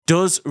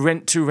Does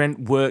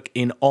rent-to-rent work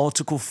in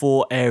Article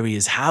 4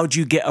 areas? How do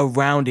you get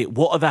around it?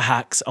 What are the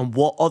hacks and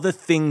what are the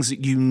things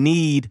that you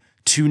need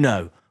to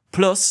know?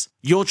 Plus,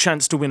 your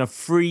chance to win a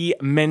free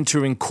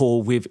mentoring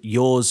call with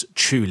yours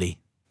truly.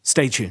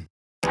 Stay tuned.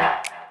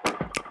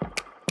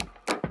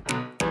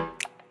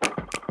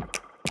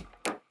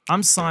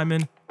 I'm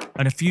Simon,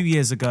 and a few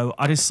years ago,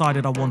 I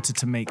decided I wanted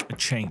to make a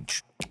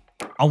change.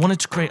 I wanted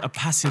to create a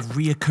passive,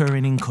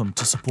 reoccurring income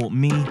to support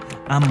me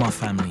and my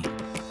family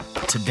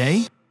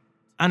today,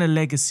 and a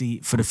legacy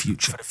for the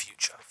future.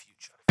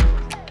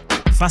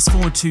 Fast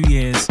forward 2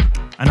 years,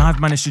 and I've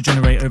managed to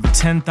generate over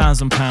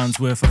 £10,000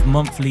 worth of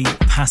monthly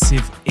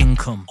passive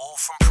income, all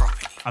from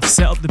property. I've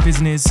set up the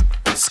business,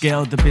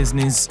 scaled the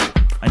business,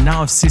 and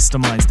now I've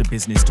systemized the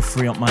business to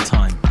free up my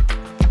time.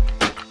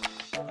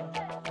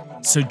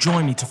 So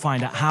join me to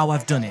find out how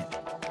I've done it,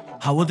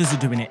 how others are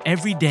doing it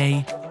every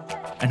day,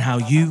 and how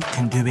you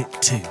can do it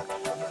too.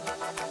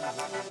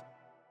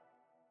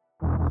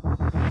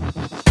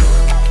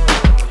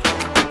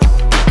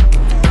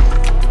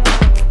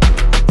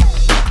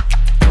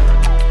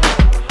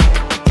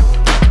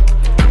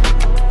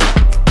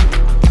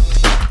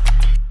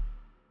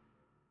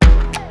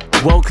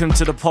 Welcome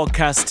to the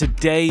podcast.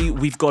 Today,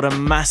 we've got a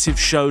massive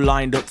show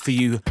lined up for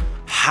you.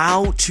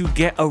 How to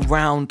get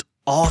around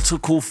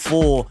Article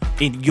 4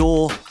 in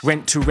your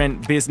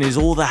rent-to-rent business.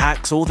 All the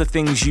hacks, all the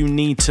things you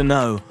need to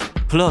know.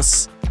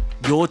 Plus,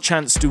 your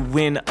chance to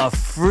win a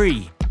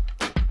free,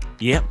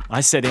 yep,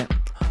 I said it,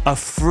 a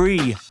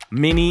free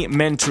mini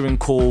mentoring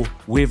call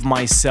with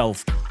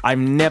myself. I've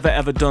never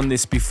ever done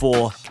this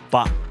before,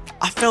 but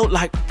I felt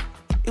like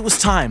it was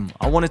time.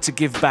 I wanted to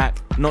give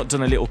back, not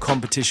done a little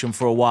competition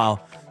for a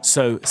while.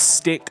 So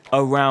stick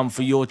around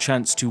for your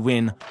chance to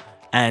win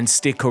and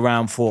stick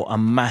around for a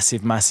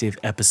massive, massive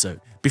episode.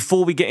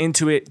 Before we get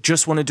into it,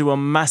 just want to do a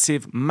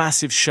massive,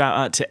 massive shout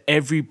out to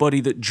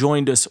everybody that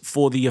joined us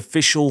for the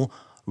official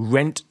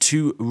Rent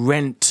to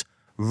Rent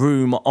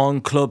room on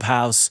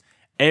Clubhouse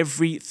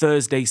every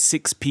Thursday,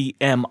 6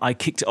 p.m. I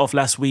kicked it off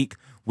last week.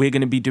 We're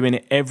going to be doing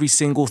it every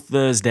single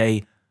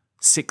Thursday,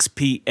 6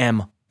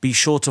 p.m. Be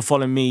sure to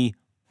follow me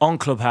on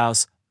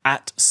Clubhouse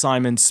at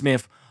Simon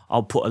Smith.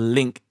 I'll put a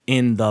link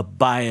in the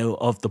bio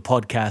of the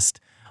podcast,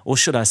 or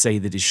should I say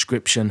the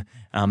description.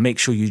 Make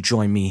sure you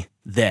join me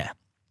there.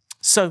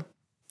 So,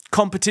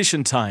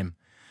 competition time.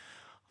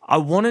 I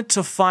wanted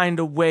to find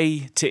a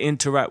way to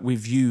interact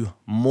with you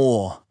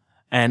more,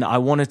 and I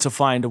wanted to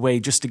find a way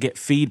just to get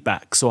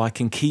feedback so I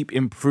can keep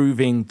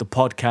improving the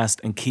podcast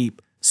and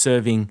keep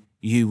serving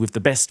you with the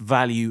best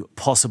value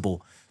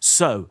possible.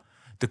 So,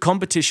 the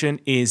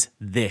competition is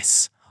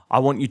this. I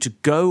want you to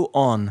go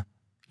on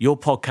your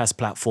podcast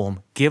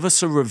platform, give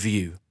us a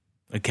review,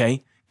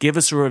 okay? Give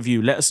us a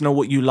review. Let us know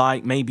what you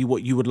like, maybe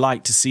what you would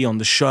like to see on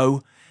the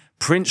show.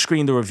 Print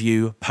screen the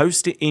review,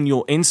 post it in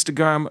your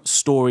Instagram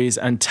stories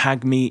and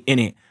tag me in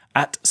it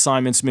at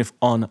Simon Smith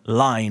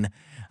Online.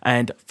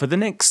 And for the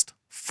next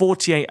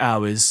 48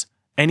 hours,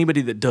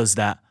 anybody that does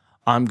that,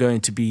 I'm going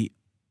to be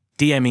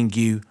DMing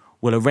you.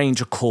 We'll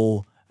arrange a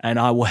call and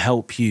I will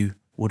help you.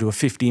 We'll do a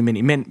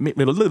 15-minute mini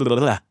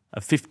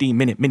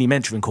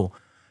mentoring call.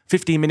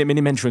 15-minute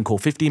mini mentoring call.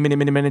 15-minute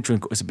mini mentoring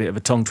call. It's a bit of a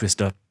tongue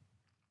twister.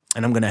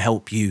 And I'm going to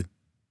help you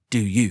do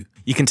you.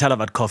 You can tell I've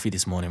had coffee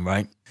this morning,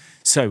 right?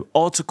 So,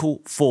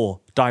 Article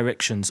 4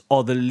 directions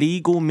are the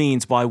legal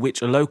means by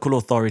which a local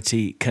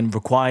authority can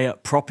require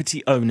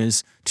property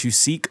owners to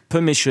seek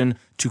permission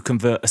to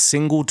convert a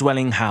single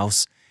dwelling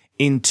house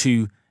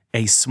into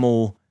a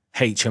small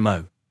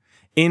HMO.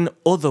 In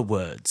other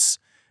words,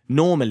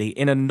 normally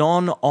in a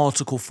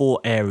non-Article 4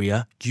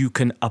 area, you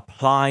can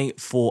apply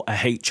for a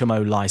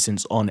HMO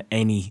license on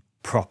any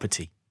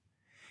property.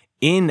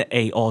 In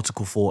a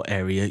Article 4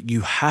 area, you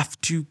have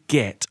to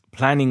get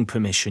planning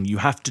permission. You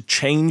have to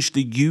change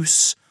the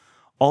use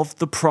of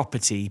the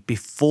property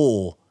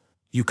before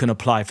you can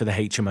apply for the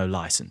HMO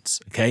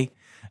license, okay?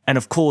 And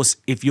of course,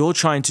 if you're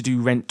trying to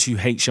do rent to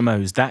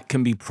HMOs, that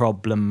can be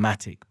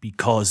problematic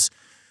because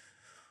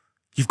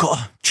you've got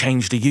to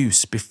change the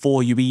use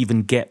before you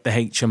even get the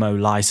HMO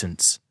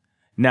license.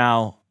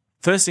 Now,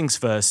 first things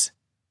first,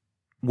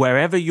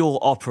 wherever you're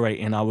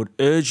operating, I would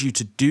urge you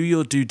to do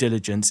your due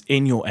diligence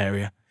in your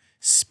area.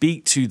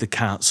 Speak to the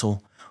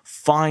council,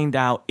 find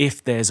out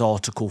if there's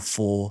Article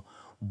 4,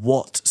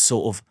 what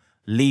sort of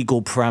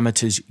legal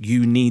parameters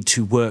you need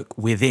to work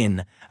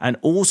within, and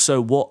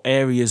also what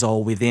areas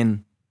are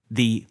within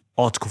the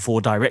Article 4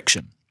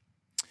 direction.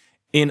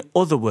 In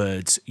other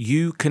words,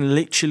 you can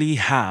literally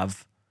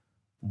have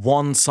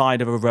one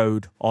side of a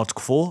road,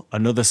 Article 4,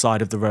 another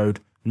side of the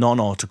road,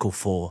 non-Article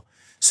 4.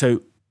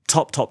 So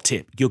top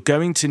tip, you're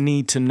going to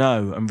need to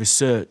know and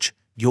research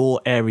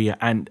your area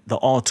and the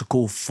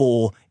Article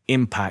 4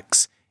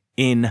 impacts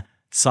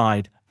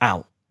inside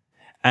out.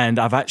 And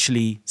I've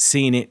actually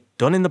seen it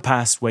done in the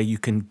past where you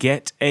can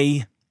get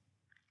a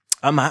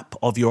map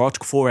of your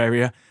Article 4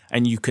 area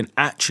and you can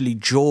actually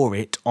draw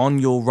it on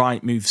your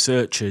Rightmove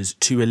searches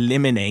to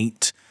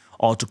eliminate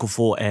Article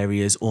 4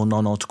 areas or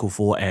non-Article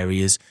 4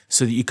 areas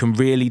so that you can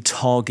really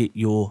target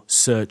your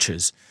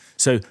searches.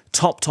 So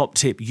top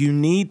tip, you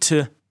need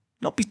to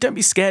don't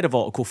be scared of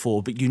Article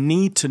 4, but you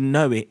need to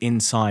know it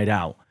inside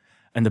out.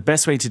 And the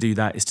best way to do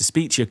that is to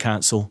speak to your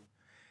council,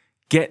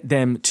 get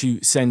them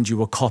to send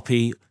you a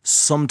copy.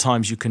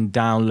 Sometimes you can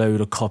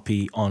download a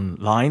copy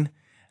online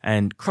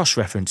and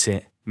cross-reference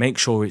it, make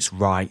sure it's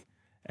right,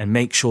 and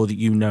make sure that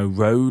you know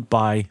road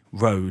by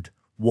road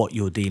what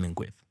you're dealing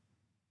with.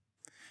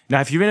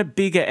 Now, if you're in a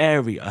bigger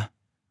area,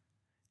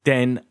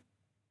 then,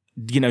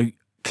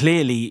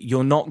 clearly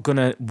you're not going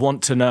to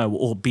want to know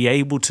or be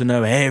able to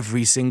know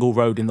every single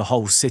road in the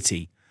whole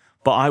city.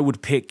 But I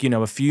would pick,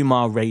 a few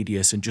mile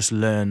radius and just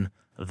learn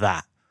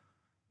that.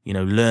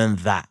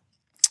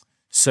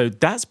 So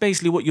that's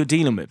basically what you're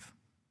dealing with.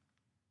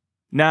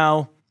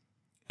 Now,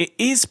 it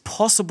is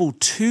possible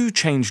to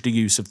change the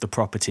use of the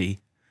property,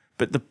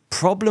 but the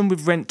problem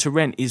with rent to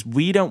rent is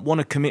we don't want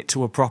to commit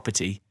to a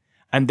property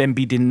and then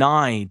be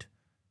denied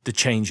the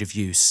change of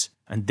use.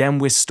 And then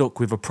we're stuck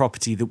with a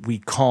property that we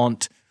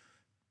can't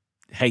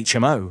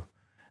HMO.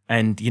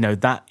 And,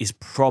 that is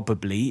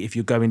probably, if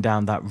you're going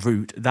down that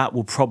route, that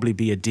will probably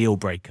be a deal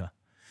breaker.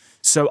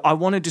 So I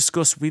want to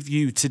discuss with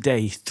you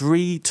today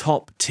 3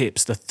 top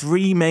tips, the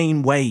 3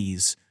 main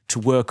ways to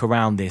work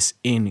around this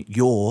in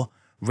your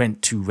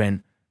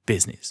rent-to-rent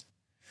business.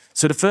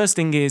 So the first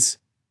thing is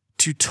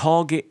to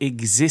target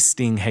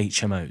existing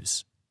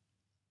HMOs.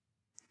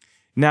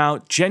 Now,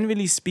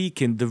 generally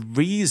speaking, the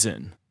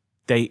reason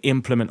they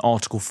implement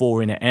Article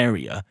 4 in an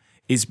area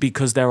is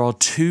because there are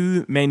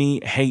too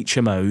many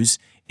HMOs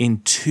in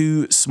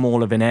too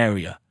small of an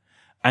area,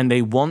 and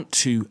they want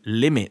to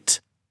limit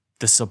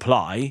the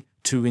supply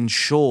to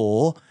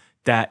ensure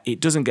that it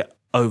doesn't get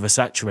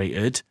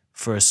oversaturated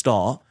for a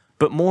start,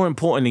 but more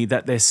importantly,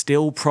 that there's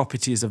still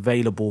properties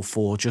available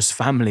for just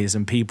families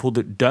and people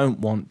that don't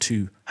want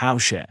to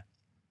house share.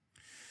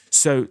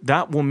 So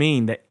that will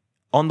mean that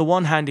on the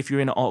one hand, if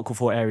you're in an Article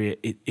 4 area,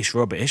 it's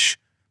rubbish.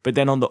 But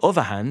then on the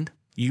other hand,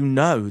 you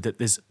know that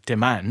there's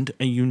demand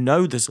and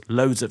there's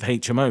loads of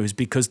HMOs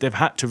because they've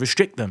had to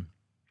restrict them.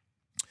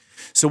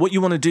 So what you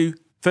want to do,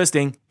 first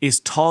thing, is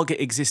target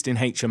existing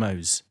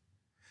HMOs.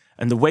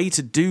 And the way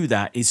to do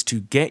that is to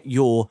get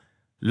your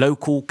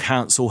local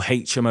council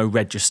HMO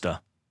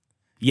register.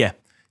 Yeah,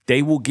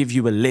 they will give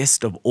you a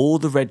list of all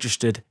the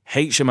registered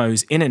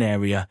HMOs in an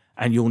area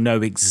and you'll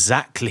know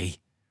exactly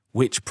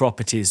which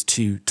properties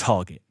to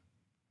target.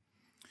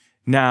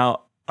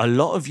 Now, a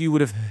lot of you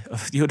would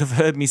have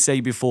heard me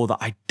say before that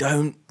I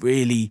don't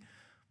really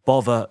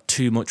bother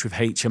too much with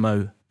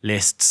HMO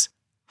lists.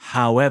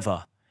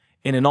 However,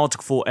 in an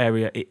Article 4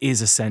 area, it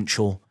is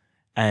essential.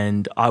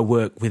 And I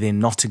work within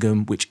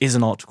Nottingham, which is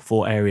an Article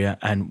 4 area.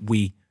 And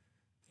we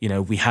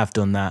have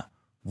done that.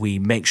 We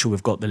make sure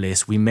we've got the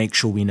list. We make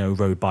sure we know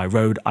road by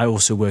road. I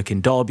also work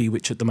in Derby,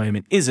 which at the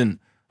moment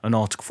isn't an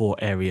Article 4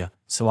 area.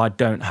 So I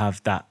don't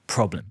have that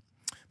problem.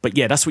 But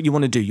yeah, that's what you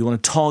want to do. You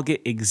want to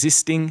target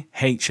existing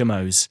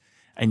HMOs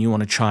and you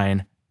want to try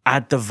and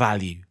add the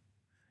value.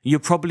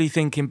 You're probably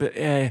thinking, but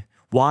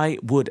why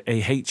would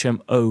a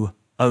HMO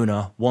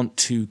owner want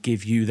to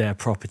give you their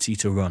property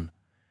to run?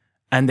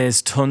 And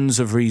there's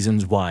tons of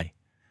reasons why.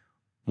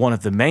 One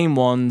of the main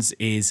ones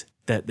is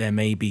that they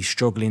may be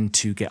struggling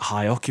to get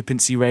high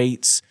occupancy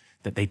rates,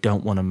 that they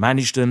don't want to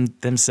manage them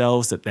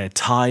themselves, that they're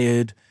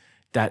tired,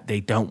 that they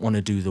don't want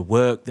to do the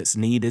work that's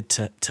needed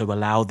to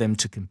allow them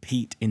to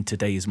compete in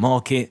today's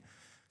market.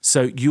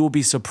 So you'll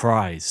be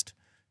surprised.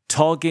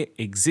 Target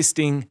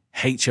existing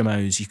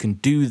HMOs. You can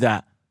do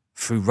that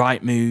through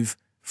Rightmove,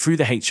 through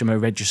the HMO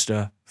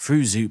register,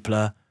 through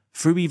Zoopla,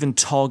 through even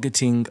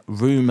targeting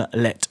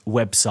room-let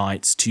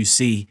websites to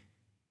see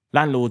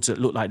landlords that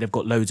look like they've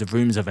got loads of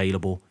rooms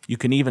available. You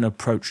can even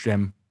approach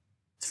them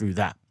through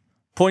that.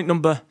 Point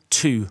number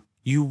 2.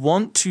 You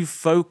want to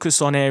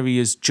focus on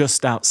areas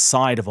just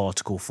outside of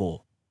Article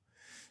 4.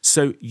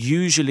 So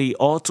usually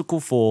Article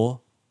 4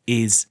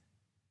 is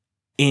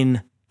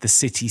in the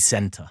city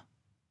centre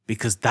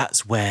because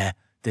that's where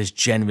there's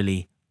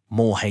generally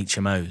more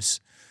HMOs.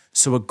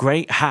 So a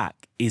great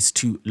hack is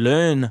to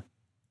learn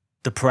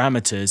the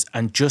parameters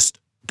and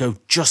just go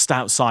just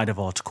outside of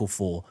Article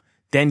 4.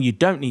 Then you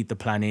don't need the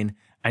planning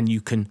and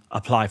you can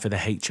apply for the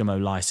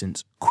HMO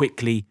license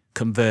quickly,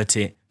 convert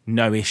it,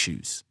 no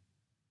issues.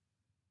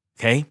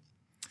 Okay.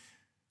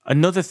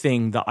 Another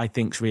thing that I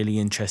think is really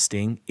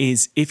interesting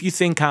is if you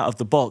think out of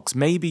the box,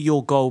 maybe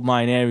your gold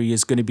mine area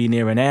is going to be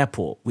near an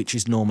airport, which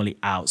is normally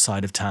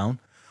outside of town,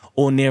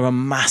 or near a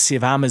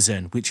massive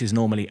Amazon, which is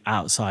normally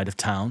outside of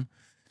town.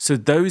 So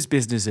those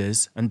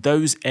businesses and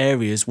those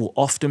areas will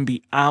often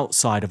be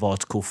outside of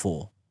Article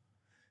 4.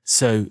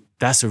 So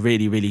that's a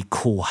really, really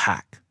cool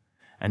hack.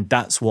 And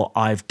that's what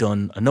I've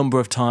done a number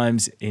of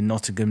times in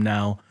Nottingham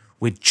now.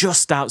 We're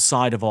just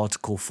outside of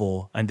Article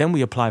 4 and then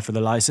we apply for the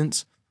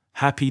license.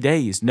 Happy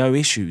days, no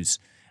issues.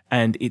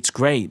 And it's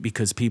great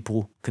because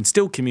people can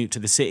still commute to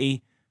the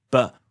city,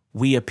 but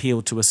we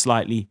appeal to a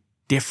slightly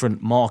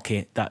different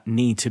market that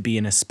need to be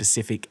in a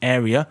specific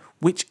area,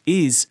 which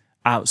is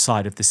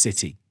outside of the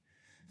city.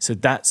 So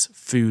that's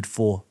food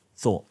for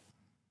thought.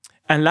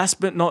 And last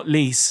but not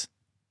least,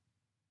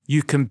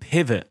 you can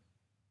pivot.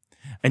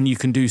 and you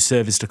can do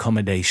serviced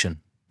accommodation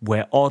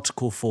where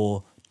Article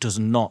 4 does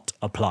not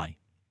apply.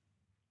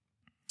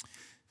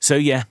 So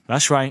yeah,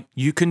 that's right.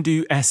 You can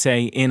do SA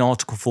in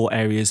Article 4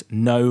 areas,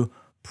 no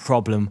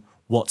problem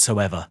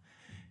whatsoever.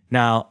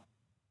 Now,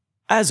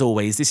 as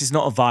always, this is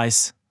not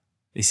advice.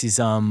 These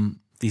are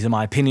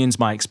my opinions,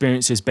 my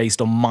experiences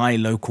based on my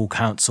local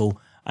council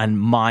and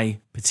my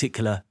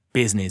particular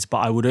business. But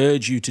I would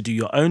urge you to do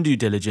your own due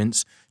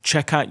diligence,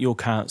 check out your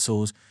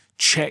councils,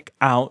 check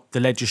out the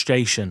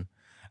legislation.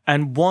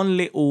 And one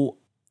little,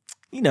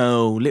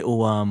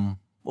 what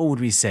would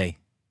we say?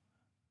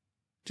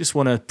 Just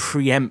want to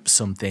preempt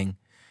something,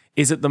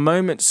 is at the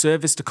moment,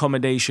 serviced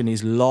accommodation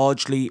is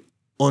largely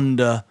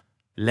under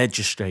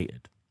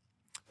legislated,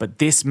 but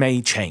this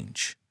may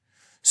change.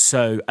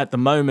 So at the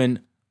moment,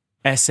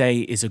 SA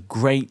is a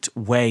great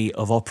way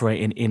of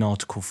operating in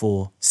Article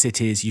 4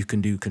 cities. You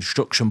can do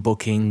construction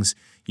bookings.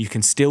 You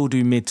can still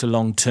do mid to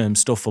long term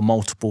stuff for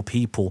multiple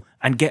people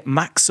and get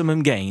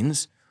maximum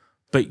gains,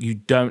 but you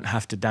don't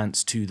have to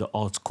dance to the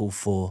Article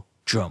 4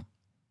 drum.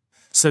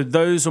 So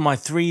those are my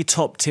 3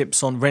 top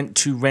tips on rent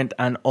to rent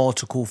and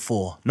Article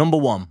 4. Number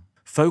 1,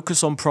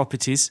 focus on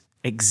properties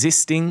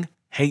existing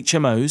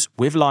HMOs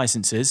with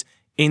licenses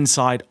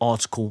inside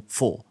Article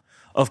 4.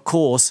 Of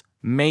course,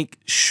 make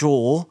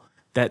sure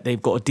that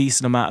they've got a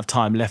decent amount of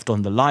time left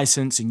on the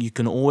license, and you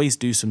can always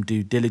do some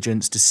due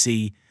diligence to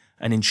see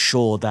and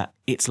ensure that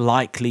it's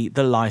likely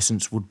the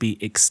license would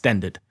be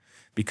extended.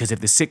 Because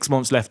if there's 6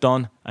 months left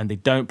on and they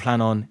don't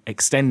plan on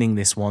extending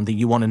this one, then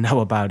you want to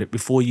know about it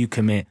before you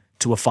commit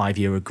to a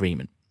 5-year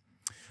agreement.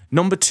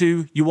 Number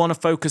 2, you want to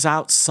focus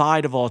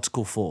outside of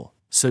Article 4.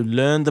 So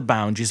learn the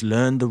boundaries,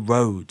 learn the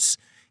roads,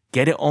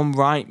 get it on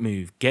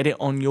Rightmove, get it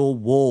on your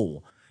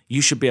wall.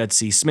 You should be able to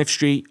see Smith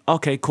Street.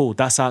 Okay, cool.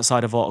 That's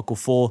outside of Article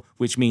 4,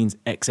 which means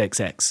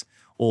XXX.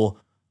 Or,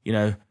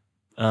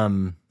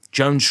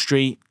 Jones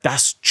Street,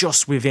 that's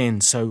just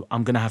within. So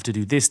I'm going to have to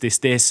do this.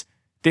 This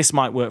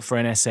might work for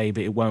an SA,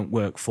 but it won't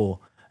work for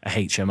a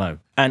HMO.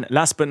 And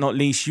last but not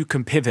least, you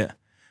can pivot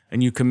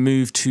and you can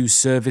move to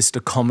serviced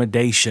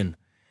accommodation.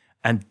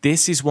 And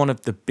this is one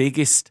of the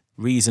biggest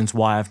reasons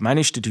why I've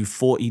managed to do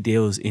 40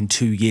 deals in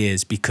 2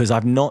 years, because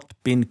I've not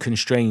been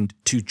constrained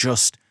to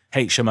just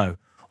HMO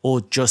or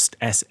just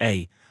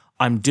SA.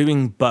 I'm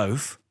doing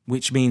both,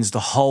 which means the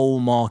whole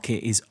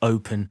market is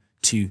open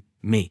to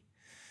me.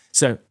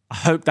 So I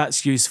hope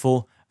that's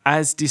useful.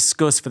 As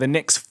discussed, for the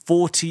next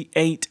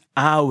 48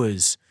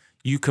 hours,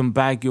 you can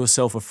bag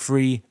yourself a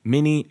free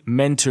mini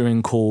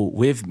mentoring call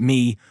with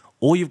me.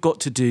 All you've got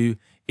to do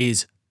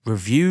is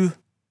review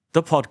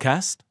the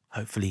podcast,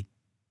 hopefully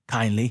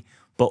kindly,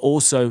 but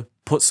also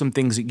put some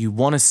things that you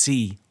want to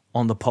see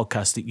on the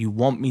podcast that you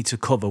want me to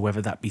cover,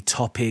 whether that be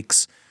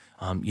topics,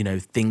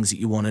 things that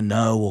you want to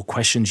know or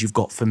questions you've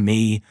got for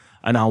me,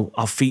 and I'll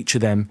feature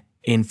them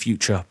in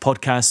future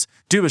podcasts.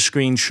 Do a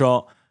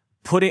screenshot,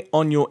 put it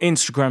on your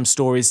Instagram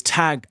stories,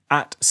 tag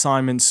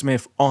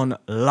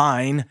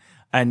 @SimonSmithOnline,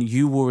 and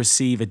you will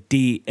receive a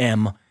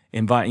DM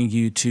inviting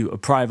you to a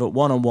private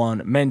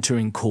one-on-one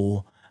mentoring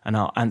call, and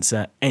I'll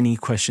answer any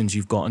questions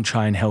you've got and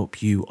try and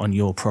help you on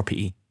your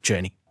property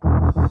journey.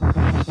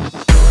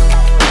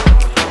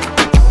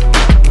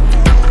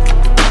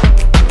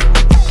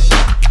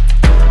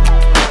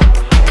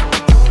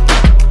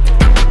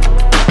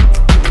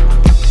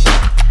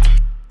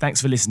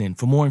 Thanks for listening.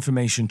 For more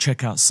information,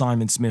 check out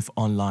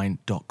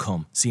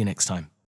simonsmithonline.com. See you next time.